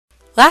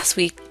Last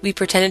week, we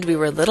pretended we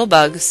were little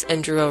bugs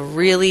and drew a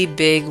really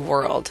big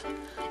world.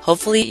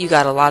 Hopefully, you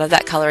got a lot of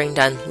that coloring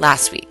done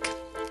last week.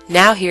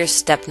 Now here's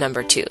step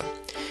number 2.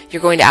 You're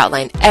going to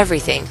outline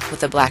everything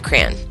with a black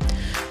crayon.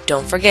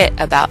 Don't forget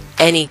about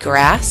any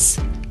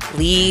grass,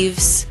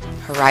 leaves,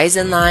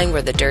 horizon line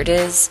where the dirt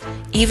is,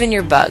 even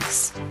your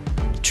bugs.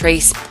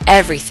 Trace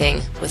everything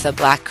with a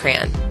black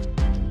crayon.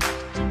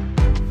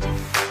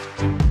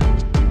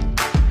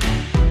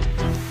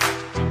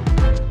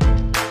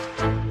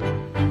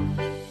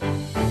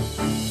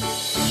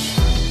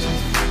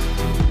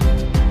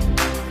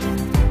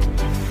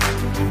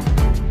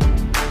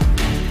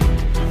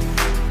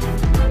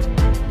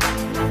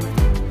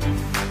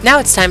 Now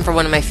it's time for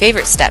one of my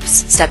favorite steps,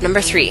 step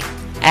number 3,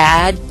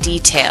 add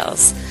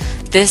details.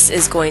 This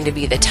is going to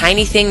be the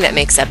tiny thing that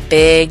makes a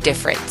big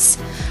difference.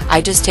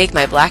 I just take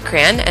my black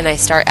crayon and I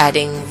start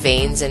adding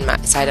veins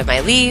inside of my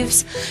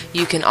leaves.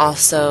 You can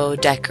also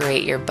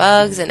decorate your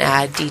bugs and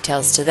add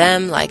details to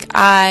them like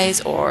eyes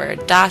or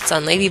dots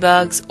on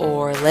ladybugs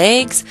or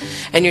legs.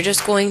 And you're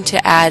just going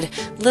to add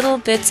little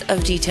bits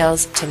of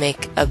details to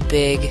make a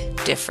big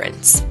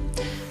difference.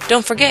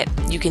 Don't forget,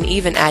 you can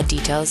even add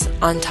details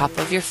on top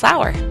of your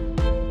flower.